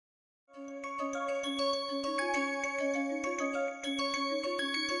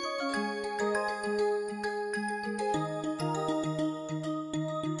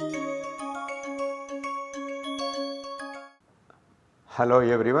Hello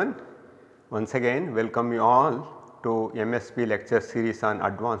everyone, once again welcome you all to MSP lecture series on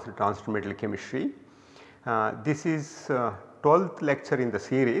advanced transition metal chemistry. This is 12th lecture in the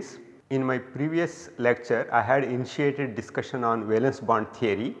series. In my previous lecture I had initiated discussion on valence bond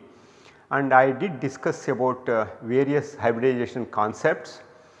theory and I did discuss about various hybridization concepts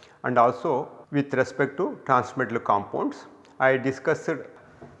and also with respect to transition metal compounds. I discussed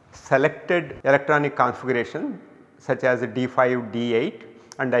selected electronic configuration such as D5, D8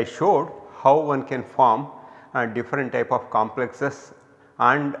 and I showed how one can form different type of complexes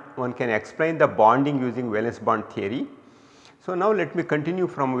and one can explain the bonding using valence bond theory. So, now let me continue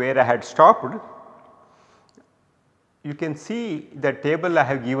from where I had stopped. You can see the table I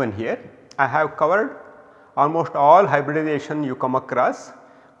have given here. I have covered almost all hybridization you come across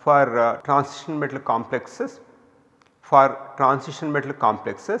for transition metal complexes,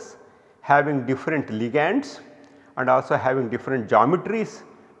 having different ligands and also having different geometries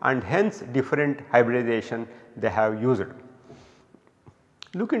and hence different hybridization they have used.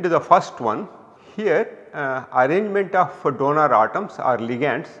 Look into the first one. Here arrangement of donor atoms or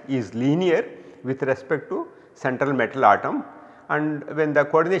ligands is linear with respect to central metal atom, and when the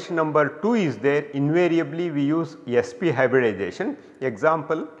coordination number 2 is there, invariably we use sp hybridization.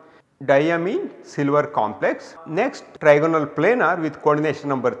 Example, diamine silver complex. Next, trigonal planar with coordination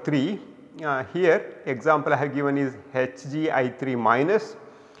number 3. Here example I have given is Hgi3 minus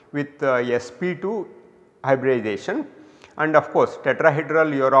with sp2 hybridization, and of course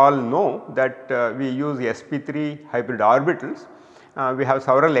tetrahedral you all know that we use sp3 hybrid orbitals. We have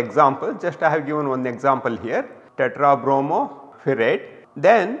several examples, just I have given one example here, tetrabromoferrate.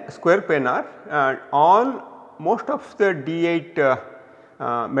 Then square planar, most of the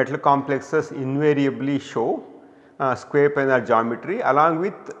D8 metal complexes invariably show square planar geometry along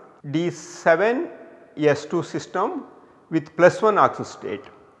with D7 S2 system with +1 oxygen state.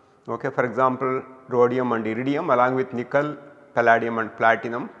 Okay, for example, rhodium and iridium along with nickel, palladium and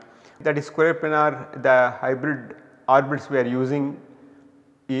platinum, that is square planar. The hybrid orbits we are using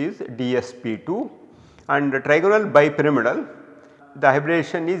is DSP2, and the trigonal bipyramidal, the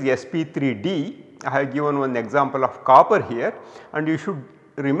hybridization is sp3d. I have given one example of copper here, and you should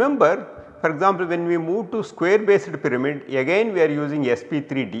remember, for example, when we move to square based pyramid, again we are using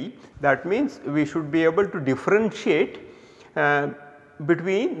sp3d. That means we should be able to differentiate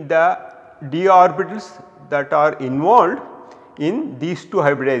between the d orbitals that are involved in these two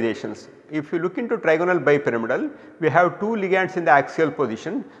hybridizations. If you look into trigonal bipyramidal, we have two ligands in the axial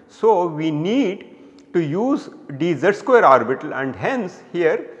position. So, we need to use dz square orbital, and hence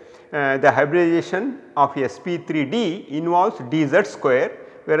here the hybridization of sp3d involves dz square,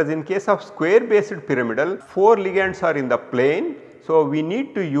 whereas in case of square based pyramidal 4 ligands are in the plane. So, we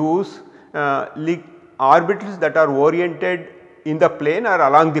need to use orbitals that are oriented in the plane or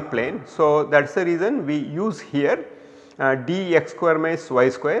along the plane. So, that is the reason we use here dx square minus y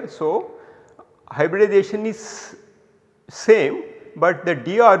square. So, hybridization is same, but the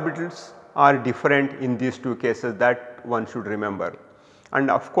d orbitals are different in these two cases, that one should remember. And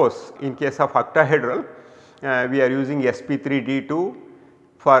of course, in case of octahedral we are using sp3d2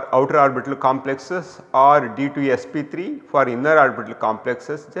 for outer orbital complexes or d2sp3 for inner orbital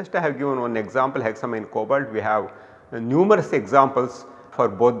complexes. Just I have given one example, hexamine cobalt. We have numerous examples for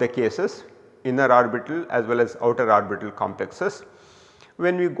both the cases, inner orbital as well as outer orbital complexes.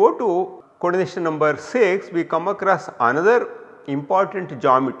 When we go to coordination number 6, we come across another important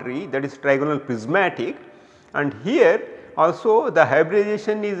geometry, that is trigonal prismatic, and here also the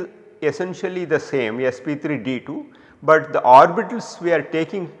hybridization is essentially the same, sp3d2, but the orbitals we are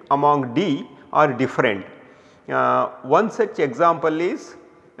taking among d are different. One such example is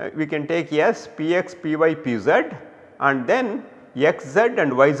we can take S, Px, Py, Pz, and then xz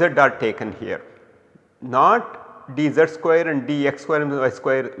and yz are taken here, not dz square and dx square and y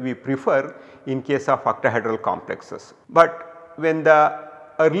square we prefer in case of octahedral complexes. But when the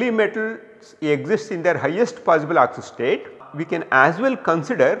early metals exist in their highest possible oxygen state, we can as well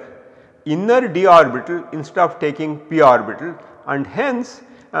consider inner d orbital instead of taking p orbital, and hence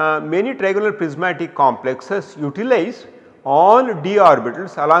many trigonal prismatic complexes utilize all d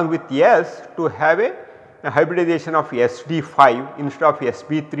orbitals along with s to have a hybridization of sd5 instead of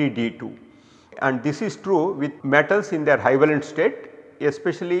sp3d2, and this is true with metals in their high valence state,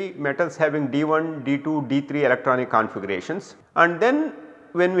 especially metals having d1, d2, d3 electronic configurations. And then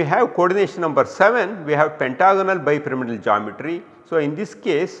when we have coordination number 7, we have pentagonal bipyramidal geometry. So, in this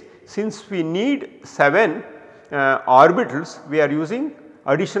case, since we need 7 orbitals, we are using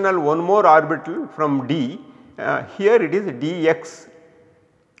additional one more orbital from d. Here it is dx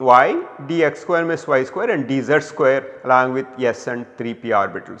y dx square minus y square and dz square along with s and 3p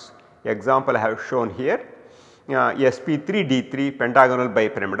orbitals. Example I have shown here, sp3d3 pentagonal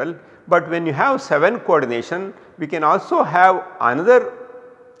bipyramidal, but when you have 7 coordination we can also have another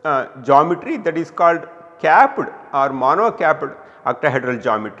geometry that is called capped or monocapped octahedral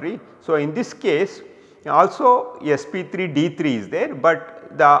geometry. So, in this case also sp3d3 is there,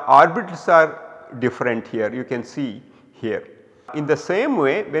 but the orbitals are different here, you can see here. In the same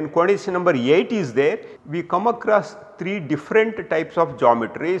way, when coordination number 8 is there, we come across 3 different types of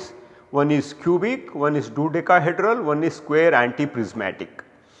geometries. One is cubic, one is dodecahedral, one is square antiprismatic.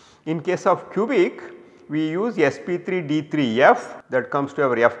 In case of cubic, we use sp3d3f, that comes to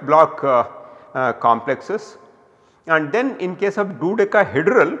our f block complexes, and then in case of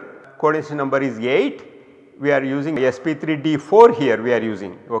dodecahedral, coordination number is 8, we are using sp3d4 here, we are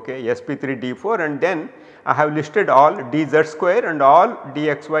using sp3d4, and then I have listed all dz square and all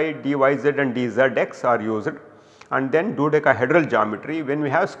dxy, dyz and dzx are used, and then dodecahedral geometry. When we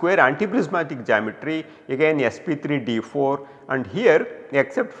have square antiprismatic geometry, again sp3d4, and here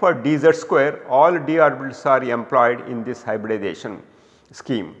except for dz square all d orbitals are employed in this hybridization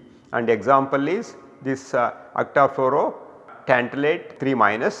scheme, and example is this octafluoro tantalate 3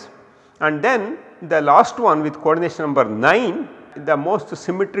 minus, and then the last one with coordination number 9. The most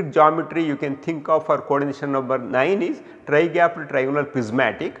symmetric geometry you can think of for coordination number 9 is trigapped trigonal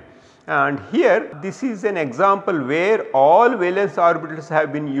prismatic, and here this is an example where all valence orbitals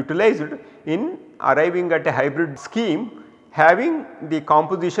have been utilized in arriving at a hybrid scheme having the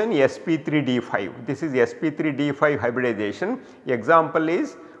composition sp3d5. This is sp3d5 hybridization. Example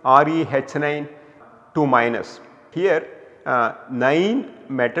is ReH9 2 minus. Here 9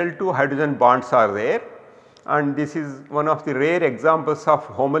 metal to hydrogen bonds are there, and this is one of the rare examples of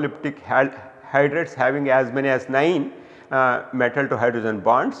homoleptic hydrates having as many as 9 metal to hydrogen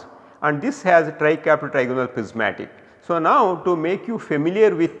bonds, and this has tricapped trigonal prismatic. So, now to make you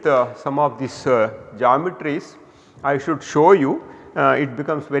familiar with some of these geometries, I should show you, it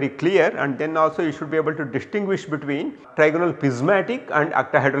becomes very clear, and then also you should be able to distinguish between trigonal prismatic and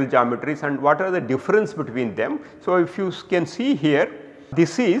octahedral geometries and what are the difference between them. So, if you can see here,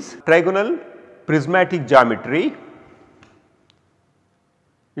 this is trigonal prismatic geometry.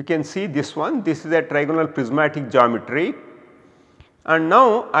 You can see this one, this is a trigonal prismatic geometry, and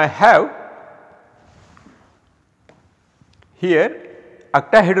now I have here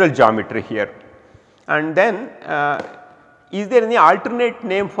octahedral geometry here, and then is there any alternate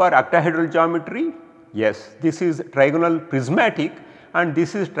name for octahedral geometry? Yes, this is trigonal prismatic and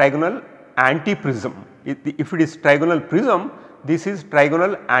this is trigonal antiprism. If it is trigonal prism, this is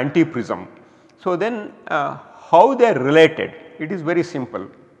trigonal antiprism. So, then how they are related? It is very simple.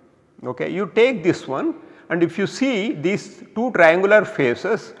 You take this one, and if you see these two triangular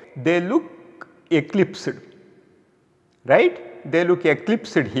faces, they look eclipsed, right? They look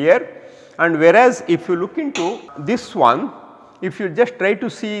eclipsed here, and whereas if you look into this one, if you just try to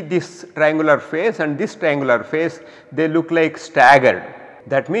see this triangular face and this triangular face, they look like staggered.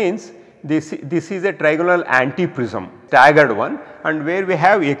 That means this is a trigonal antiprism, staggered one, and where we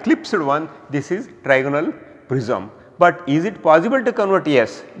have eclipsed one, this is trigonal prism. But is it possible to convert?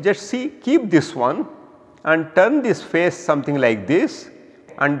 Yes. Just see, keep this one and turn this face something like this,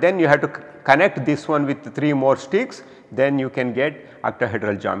 and then you have to connect this one with 3 more sticks, then you can get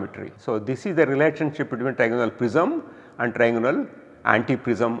octahedral geometry. So, this is the relationship between trigonal prism and trigonal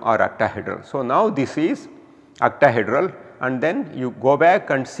antiprism or octahedral. So, now this is octahedral, and then you go back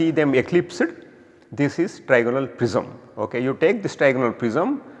and see them eclipsed, this is trigonal prism. You take this trigonal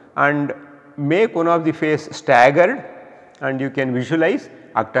prism and make one of the face staggered, and you can visualize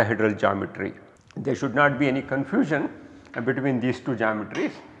octahedral geometry. There should not be any confusion between these two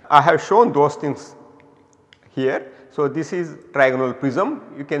geometries. I have shown those things here. So, this is trigonal prism.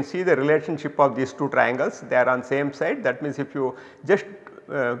 You can see the relationship of these two triangles, they are on same side. That means, if you just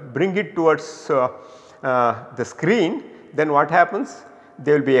bring it towards the screen, then what happens?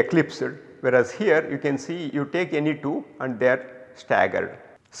 They will be eclipsed, whereas here you can see you take any two and they are staggered.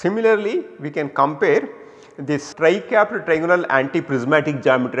 Similarly, we can compare this tricapped trigonal antiprismatic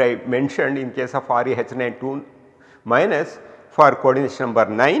geometry I mentioned in case of ReH9 2 minus for coordination number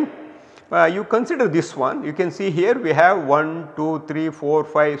 9. You consider this one, you can see here we have 1, 2, 3, 4,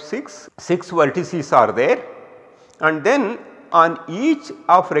 5, 6 vertices are there, and then on each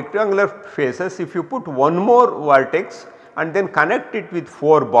of rectangular faces, if you put one more vertex and then connect it with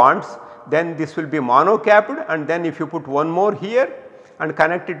 4 bonds, then this will be monocapped, and then if you put one more here and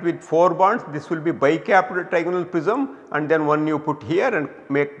connect it with 4 bonds, this will be bicapped trigonal prism, and then one you put here and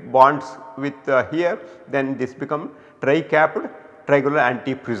make bonds with here, then this become tricapped trigonal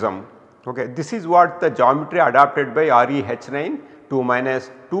anti-prism. Okay. This is what the geometry adopted by ReH9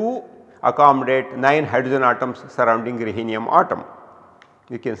 2 accommodate 9 hydrogen atoms surrounding rhenium atom.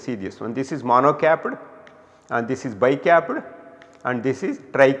 You can see this one. This is monocapped and this is bicapped and this is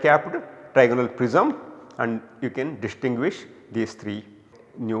tricapped trigonal prism, and you can distinguish these 3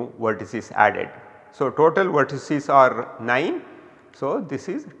 new vertices added. So, total vertices are 9. So, this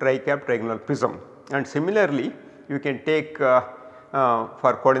is tricapped trigonal prism, and similarly you can take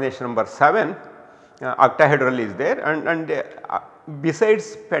for coordination number 7 octahedral is there, and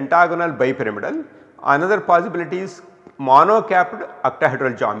besides pentagonal bipyramidal, another possibility is monocapped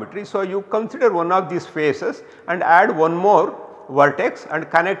octahedral geometry. So, you consider one of these faces and add one more vertex and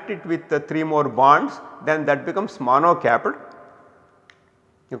connect it with the 3 more bonds, then that becomes monocapped,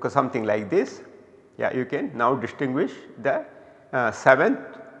 something like this. Yeah, you can now distinguish the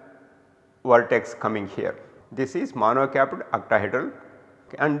 7th vertex coming here. This is monocapped octahedral,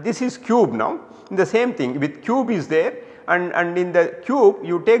 and this is cube now. The same thing with cube is there, and in the cube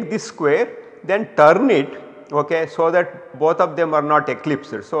you take this square, then turn it, okay, so that both of them are not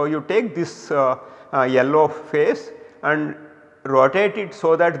eclipsed. So, you take this yellow face and rotate it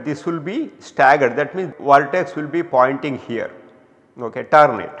so that this will be staggered, that means vertex will be pointing here, okay,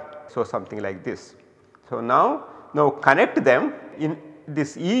 turn it. So, something like this. So, now connect them in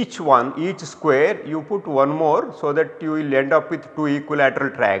this each square you put one more, so that you will end up with 2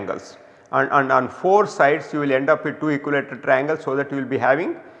 equilateral triangles, and on 4 sides you will end up with 2 equilateral triangles, so that you will be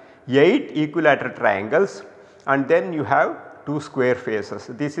having 8 equilateral triangles, and then you have 2 square faces.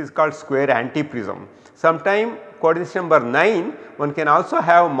 This is called square antiprism. Sometime coordination number 9 one can also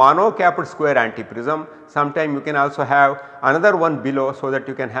have monocapped square antiprism, sometime you can also have another one below, so that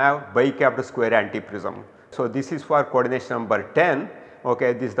you can have bicapped square antiprism. So, this is for coordination number 10.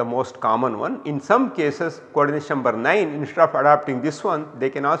 Okay, this is the most common one. In some cases coordination number 9, instead of adopting this one, they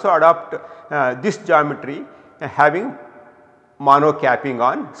can also adopt this geometry having monocapping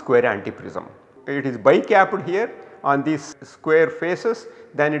on square antiprism. It is bicapped here on these square faces,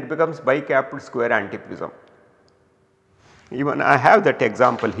 then it becomes bicapped square antiprism. Even I have that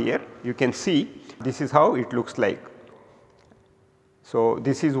example here, you can see this is how it looks like. So,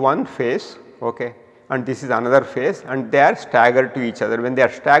 this is one face, okay, and this is another face, and they are staggered to each other. When they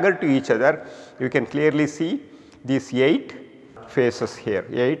are staggered to each other, you can clearly see these 8 faces here,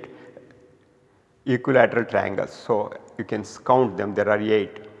 8 equilateral triangles. So, you can count them, there are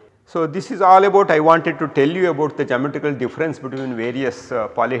 8. So, this is all about, I wanted to tell you about the geometrical difference between various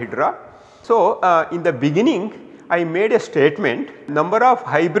polyhedra. So, in the beginning I made a statement, number of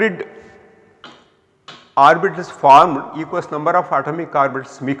hybrid orbitals formed equals number of atomic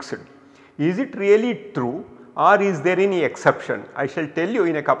orbitals mixed. Is it really true, or is there any exception? I shall tell you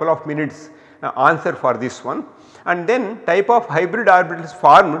in a couple of minutes answer for this one. And then type of hybrid orbitals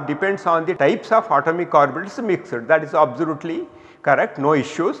formed depends on the types of atomic orbitals mixed, that is absolutely correct, no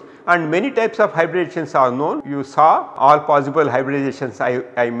issues, and many types of hybridizations are known. You saw all possible hybridizations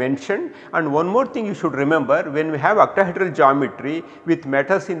I mentioned, and one more thing you should remember, when we have octahedral geometry with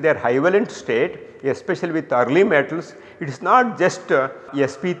metals in their high valent state, especially with early metals, it is not just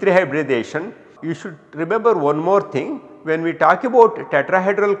sp3 hybridization. You should remember one more thing, when we talk about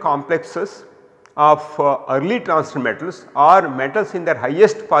tetrahedral complexes of early transition metals or metals in their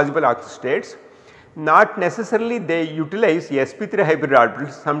highest possible oxidation states, not necessarily they utilize sp3 hybrid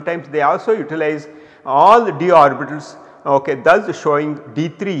orbitals, sometimes they also utilize all the d orbitals, okay, thus showing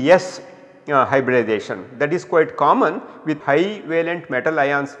d3s hybridization. That is quite common with high valent metal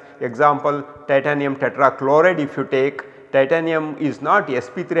ions, example titanium tetrachloride. If you take, titanium is not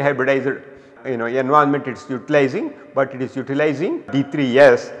sp3 hybridized, environment it is utilizing, but it is utilizing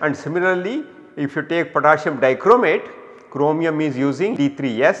d3s, and similarly if you take potassium dichromate, chromium is using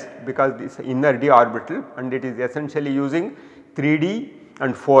d3s because this inner d orbital, and it is essentially using 3d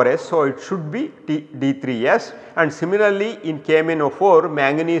and 4s. So, it should be d3s, and similarly in KMnO4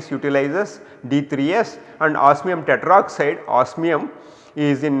 manganese utilizes d3s, and osmium tetroxide, osmium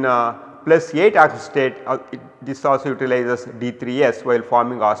is in +8 oxidation state, this also utilizes d3s while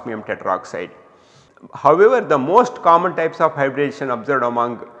forming osmium tetroxide. However, the most common types of hybridization observed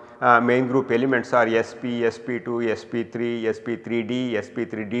among main group elements are sp, sp2, sp3, sp3d,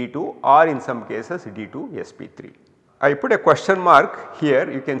 sp3d2, or in some cases d2, sp3. I put a question mark here,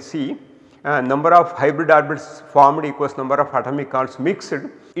 you can see number of hybrid orbitals formed equals number of atomic orbitals mixed.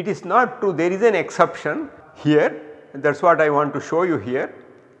 It is not true, there is an exception here, that is what I want to show you here.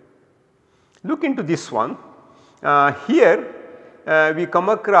 Look into this one. Here we come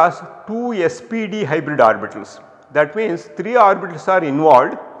across 2 spd hybrid orbitals, that means 3 orbitals are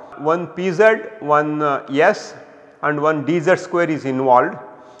involved, one pz, one s and one dz square is involved,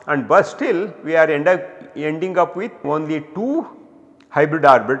 and but still we are ending up with only 2 hybrid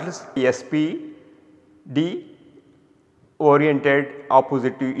orbitals sp d oriented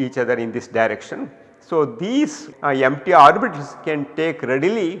opposite to each other in this direction. So, these empty orbitals can take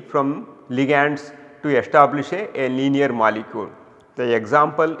readily from ligands to establish a linear molecule. The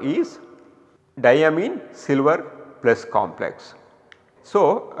example is diamine silver plus complex.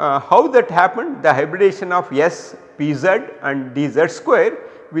 So, how that happened? The hybridization of S pz and dz square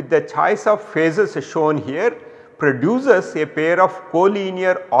with the choice of phases shown here produces a pair of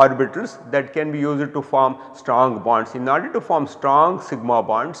collinear orbitals that can be used to form strong bonds. In order to form strong sigma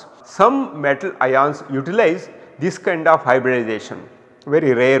bonds, some metal ions utilize this kind of hybridization,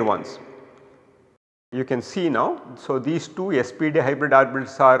 very rare ones. You can see now, so these 2 sp_d hybrid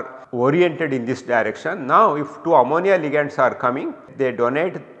orbitals are oriented in this direction. Now, if 2 ammonia ligands are coming, they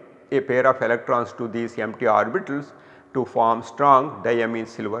donate a pair of electrons to these empty orbitals to form strong diamine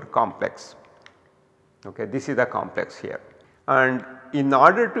silver complex. Okay, this is the complex here, and in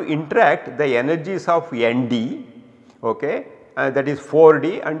order to interact, the energies of Nd, okay, that is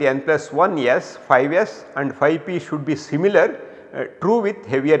 4d and n plus 1 s, 5s and 5p should be similar, true with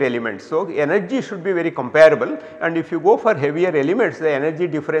heavier elements. So, energy should be very comparable, and if you go for heavier elements, the energy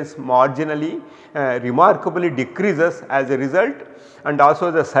difference marginally remarkably decreases as a result, and also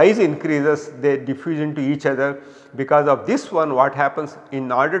the size increases, they diffuse into each other. Because of this one, what happens,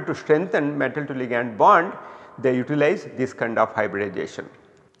 in order to strengthen metal to ligand bond, they utilize this kind of hybridization.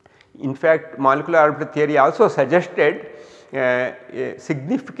 In fact, molecular orbital theory also suggested a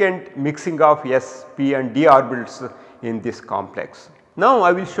significant mixing of s, p and d orbitals in this complex. Now,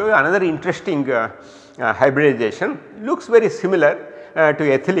 I will show you another interesting hybridization, looks very similar to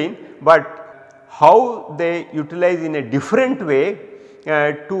ethylene, but how they utilize in a different way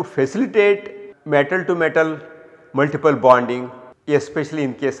to facilitate metal to metal multiple bonding, especially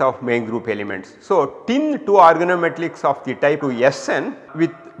in case of main group elements. So, tin 2 organometallics of the type 2SN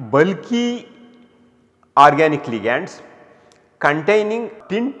with bulky organic ligands containing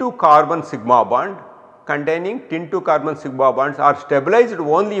tin 2 carbon sigma bond, containing tin 2 carbon sigma bonds are stabilized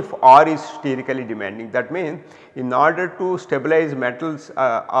only if R is sterically demanding. That means, in order to stabilize metals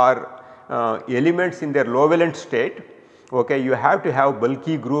or elements in their low valent state, okay, you have to have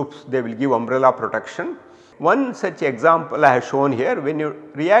bulky groups, they will give umbrella protection. One such example I have shown here, when you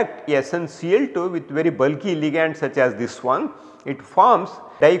react SnCl2 with very bulky ligand such as this one, it forms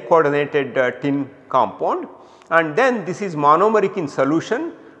di-coordinated tin compound, and then this is monomeric in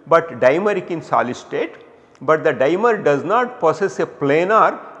solution, but dimeric in solid state, but the dimer does not possess a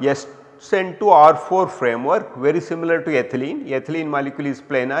planar SN2R4 framework, very similar to ethylene. Ethylene molecule is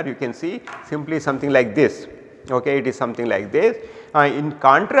planar, you can see simply something like this, okay, it is something like this. In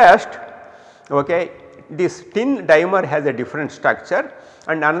contrast, okay, this tin dimer has a different structure,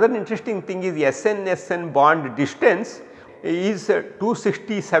 and another interesting thing is SN-SN bond distance is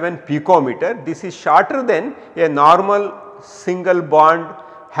 267 picometer. This is shorter than a normal single bond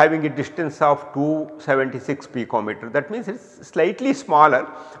having a distance of 276 picometer. That means it is slightly smaller,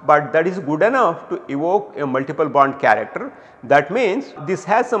 but that is good enough to evoke a multiple bond character. That means this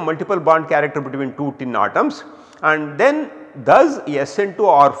has some multiple bond character between 2 tin atoms, and then thus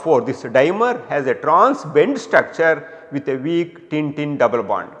SN2R4, this dimer has a trans bend structure with a weak tin-tin double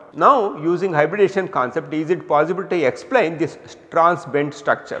bond. Now, using hybridization concept, is it possible to explain this trans bend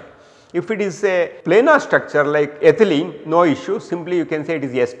structure? If it is a planar structure like ethylene, no issue, simply you can say it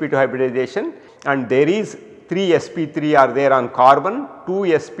is sp2 hybridization, and there is 3 sp3 are there on carbon, 2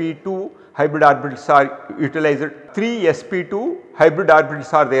 sp2 hybrid orbitals are utilized, 3 sp2 hybrid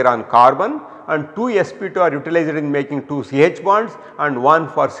orbitals are there on carbon, and 2 sp2 are utilized in making 2 CH bonds and 1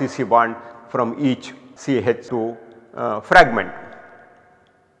 for CC bond from each CH2 fragment.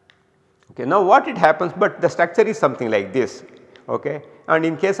 Okay. Now, what it happens, but the structure is something like this, okay, and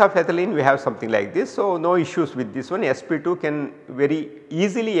in case of ethylene we have something like this. So, no issues with this one, sp2 can very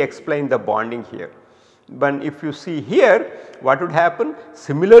easily explain the bonding here. But if you see here, what would happen,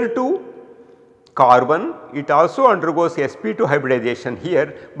 similar to carbon, it also undergoes sp2 hybridization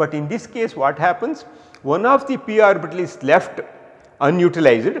here, but in this case what happens, one of the p orbital is left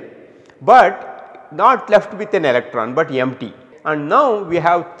unutilized, but not left with an electron, but empty, and now we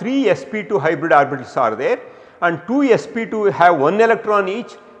have 3 sp2 hybrid orbitals are there, and 2 sp2 have 1 electron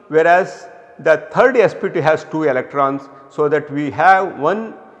each, whereas the third sp2 has 2 electrons. So, that we have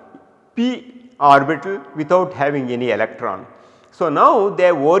 1 p orbital without having any electron. So, now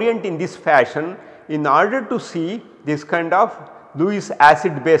they orient in this fashion in order to see this kind of Lewis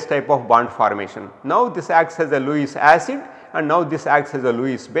acid base type of bond formation. Now, this acts as a Lewis acid and now this acts as a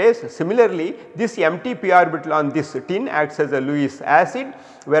Lewis base. Similarly, this empty p orbital on this tin acts as a Lewis acid,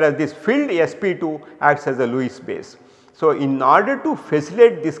 whereas this filled sp2 acts as a Lewis base. So, in order to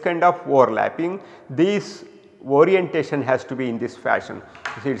facilitate this kind of overlapping, this orientation has to be in this fashion.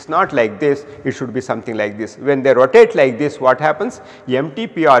 So, it is not like this, it should be something like this. When they rotate like this, what happens? Empty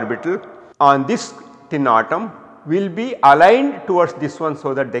p orbital on this tin atom will be aligned towards this one,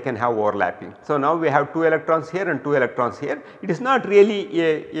 so that they can have overlapping. So, now we have 2 electrons here and 2 electrons here. It is not really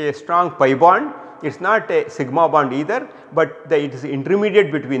a strong pi bond, it is not a sigma bond either, but it is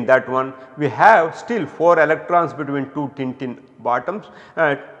intermediate between that one. We have still 4 electrons between 2 tin bottoms,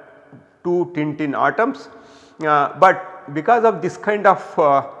 2 tin atoms, but because of this kind of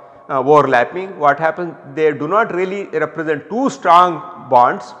overlapping, what happens? They do not really represent 2 strong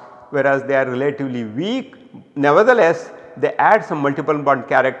bonds, whereas they are relatively weak. Nevertheless, they add some multiple bond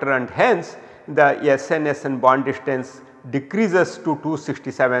character, and hence the SN bond distance decreases to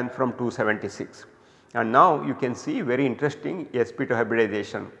 267 from 276. And now you can see very interesting sp2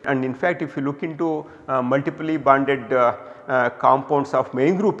 hybridization. And in fact, if you look into multiply bonded compounds of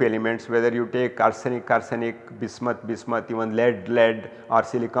main group elements, whether you take arsenic, bismuth, even lead or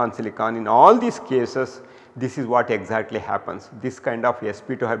silicon, in all these cases this is what exactly happens. This kind of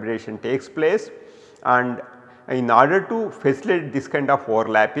sp2 hybridization takes place, and in order to facilitate this kind of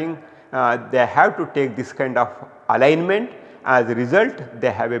overlapping, they have to take this kind of alignment. As a result,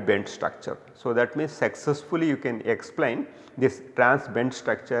 they have a bent structure. So, that means successfully you can explain this trans bent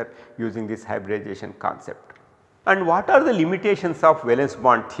structure using this hybridization concept. And what are the limitations of valence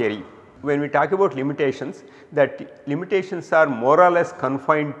bond theory? When we talk about limitations, that limitations are more or less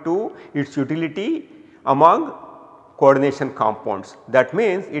confined to its utility among coordination compounds. That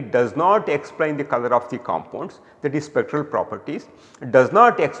means it does not explain the color of the compounds, that is spectral properties. It does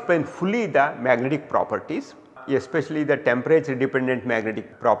not explain fully the magnetic properties, especially the temperature dependent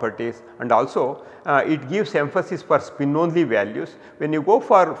magnetic properties, and also it gives emphasis for spin only values. When you go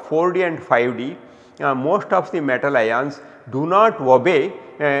for 4D and 5D, most of the metal ions do not obey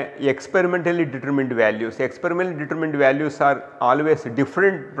experimentally determined values. Experimentally determined values are always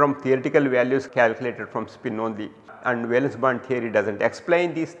different from theoretical values calculated from spin only, and valence bond theory does not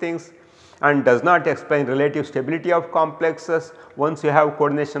explain these things and does not explain relative stability of complexes. Once you have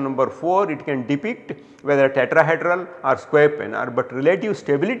coordination number 4, it can depict whether tetrahedral or square planar, but relative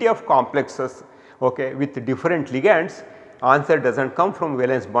stability of complexes, okay, with different ligands, answer does not come from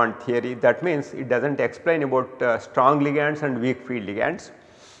valence bond theory. That means it does not explain about strong ligands and weak field ligands,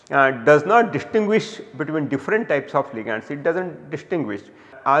 does not distinguish between different types of ligands, it does not distinguish.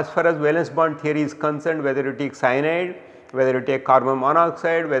 As far as valence bond theory is concerned, whether you take cyanide, whether you take carbon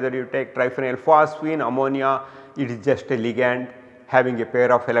monoxide, whether you take triphenyl phosphine, ammonia, it is just a ligand having a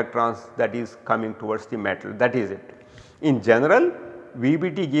pair of electrons that is coming towards the metal, that is it. In general,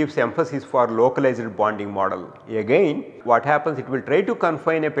 VBT gives emphasis for localized bonding model. Again, what happens, it will try to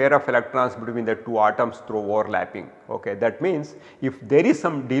confine a pair of electrons between the 2 atoms through overlapping. Okay. That means, if there is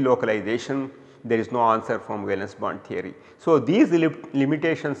some delocalization, there is no answer from valence bond theory. So, these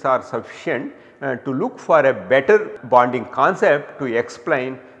limitations are sufficient to look for a better bonding concept to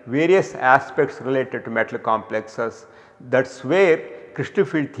explain various aspects related to metal complexes. That is where crystal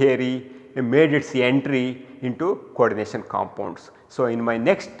field theory made its entry into coordination compounds. So, in my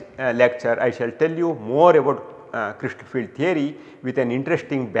next lecture, I shall tell you more about crystal field theory with an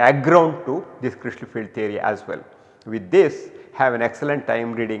interesting background to this crystal field theory as well. With this, have an excellent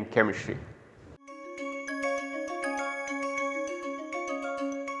time reading chemistry.